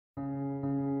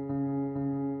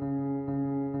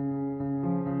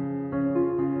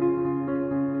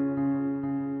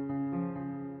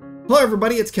Hello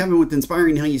everybody, it's Kevin with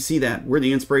Inspiring How You See That. We're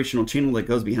the inspirational channel that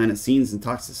goes behind the scenes and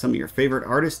talks to some of your favorite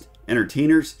artists,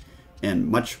 entertainers, and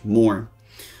much more.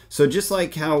 So just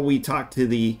like how we talk to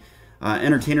the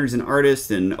entertainers and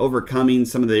artists and overcoming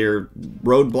some of their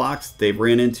roadblocks they've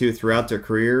ran into throughout their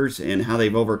careers and how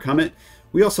they've overcome it,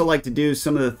 we also like to do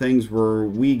some of the things where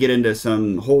we get into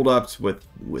some holdups with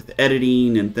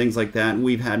editing and things like that. And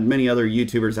we've had many other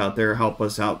YouTubers out there help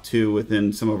us out too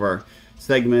within some of our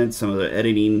segments, some of the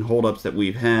editing holdups that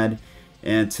we've had.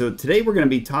 And so today we're going to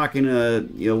be talking a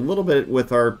little bit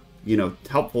with our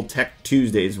Helpful Tech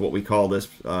Tuesdays, what we call this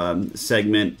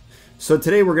segment. So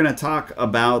today we're going to talk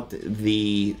about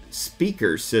the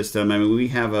speaker system. I mean, we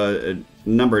have a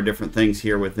number of different things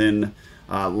here within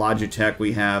Logitech.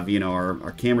 We have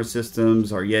our camera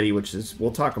systems, our Yeti, which is, we'll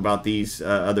talk about these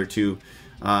other two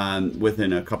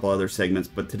within a couple other segments.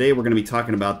 But today we're going to be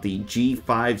talking about the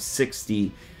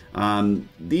G560.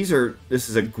 This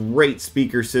is a great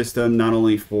speaker system, not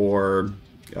only for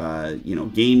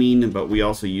gaming, but we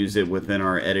also use it within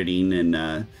our editing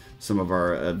and some of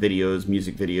our videos,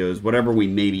 music videos, whatever we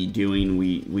may be doing.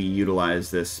 We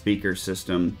utilize this speaker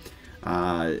system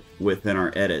within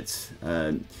our edits,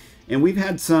 and we've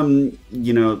had some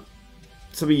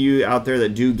some of you out there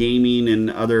that do gaming and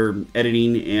other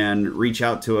editing and reach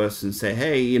out to us and say,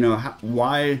 hey,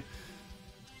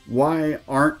 why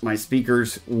aren't my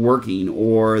speakers working?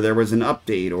 Or there was an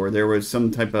update, or there was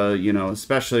some type of,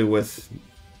 especially with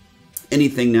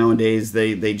anything nowadays,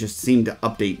 they just seem to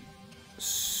update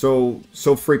so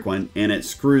frequent, and it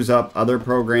screws up other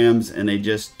programs, and they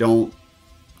just don't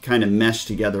kind of mesh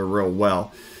together real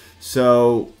well.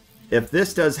 So if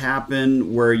this does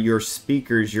happen where your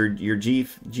speakers, your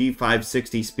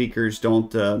G560 speakers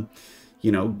don't,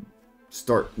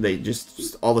 they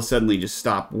just all of a sudden just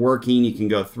stop working, you can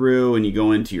go through and you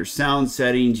go into your sound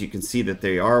settings, you can see that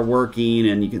they are working,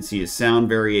 and you can see a sound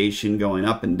variation going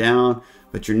up and down,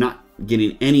 but you're not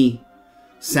getting any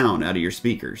sound out of your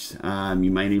speakers.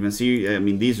 You might even see, I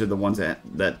mean, these are the ones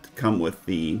that come with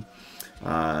the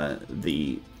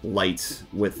lights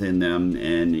within them,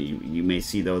 and you may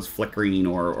see those flickering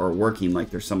or working like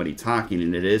there's somebody talking,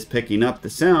 and it is picking up the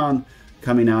sound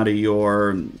coming out of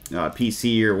your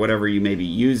PC or whatever you may be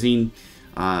using,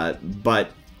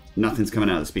 but nothing's coming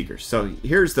out of the speakers. So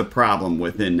here's the problem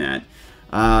within that.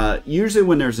 Usually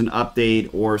when there's an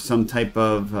update or some type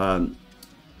of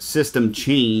system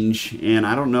change, and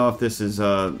I don't know if this is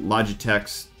a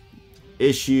Logitech's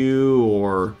issue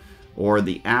or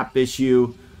the app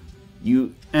issue,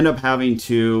 you end up having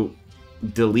to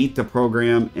delete the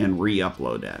program and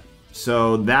re-upload that.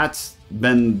 So that's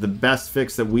been the best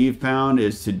fix that we've found,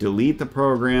 is to delete the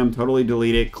program, totally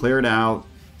delete it, clear it out,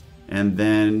 and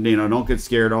then don't get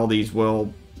scared. All these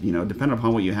will, depending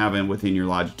upon what you have within your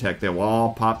Logitech, they will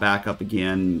all pop back up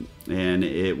again, and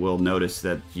it will notice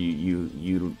that you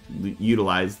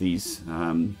utilize these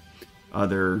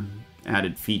other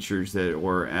added features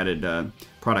or added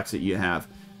products that you have.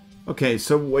 Okay,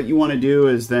 so what you want to do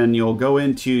is then you'll go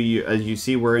into, as you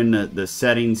see, we're in the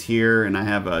settings here, and I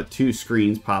have two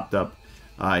screens popped up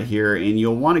here, and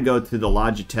you'll want to go to the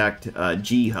Logitech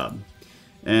G Hub.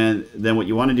 And then what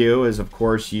you want to do is, of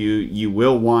course, you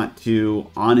will want to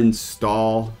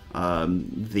uninstall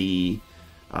the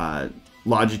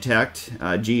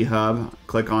Logitech G Hub.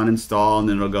 Click on install, and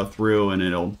then it'll go through, and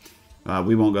it'll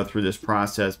we won't go through this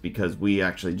process because we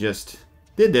actually just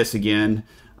did this again.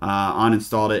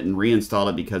 Uninstalled it and reinstalled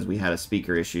it because we had a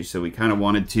speaker issue. So we kind of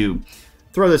wanted to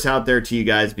throw this out there to you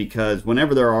guys, because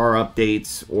whenever there are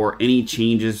updates or any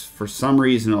changes, for some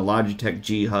reason a Logitech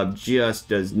G Hub just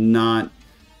does not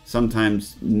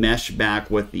sometimes mesh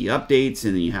back with the updates,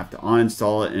 and then you have to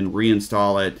uninstall it and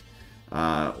reinstall it,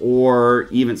 or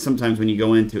even sometimes when you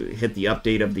go in to hit the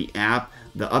update of the app,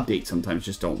 the updates sometimes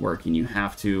just don't work, and you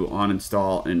have to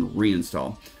uninstall and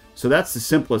reinstall. So that's the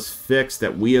simplest fix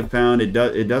that we have found. It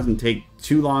doesn't take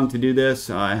too long to do this.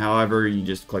 However, you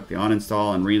just click the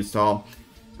uninstall and reinstall.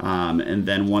 And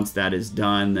then once that is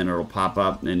done, then it'll pop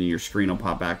up, and your screen will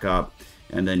pop back up,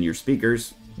 and then your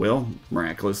speakers will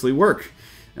miraculously work.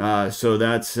 So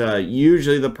that's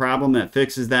usually the problem that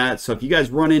fixes that. So if you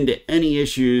guys run into any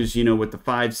issues, with the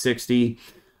 560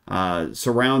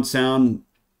 surround sound,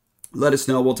 let us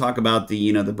know. We'll talk about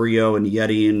the the Brio and the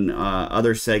Yeti and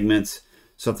other segments.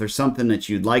 So if there's something that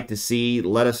you'd like to see,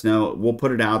 let us know. We'll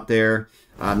put it out there.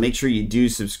 Make sure you do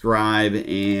subscribe,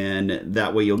 and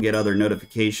that way you'll get other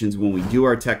notifications when we do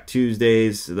our Tech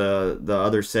Tuesdays, the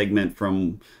other segment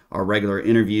from our regular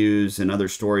interviews and other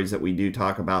stories that we do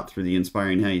talk about through the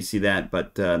Inspiring How You See That,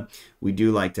 but we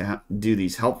do like to do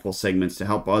these helpful segments to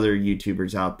help other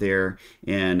YouTubers out there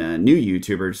and new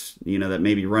YouTubers, that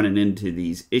may be running into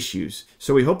these issues.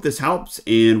 So we hope this helps,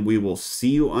 and we will see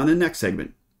you on the next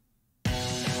segment.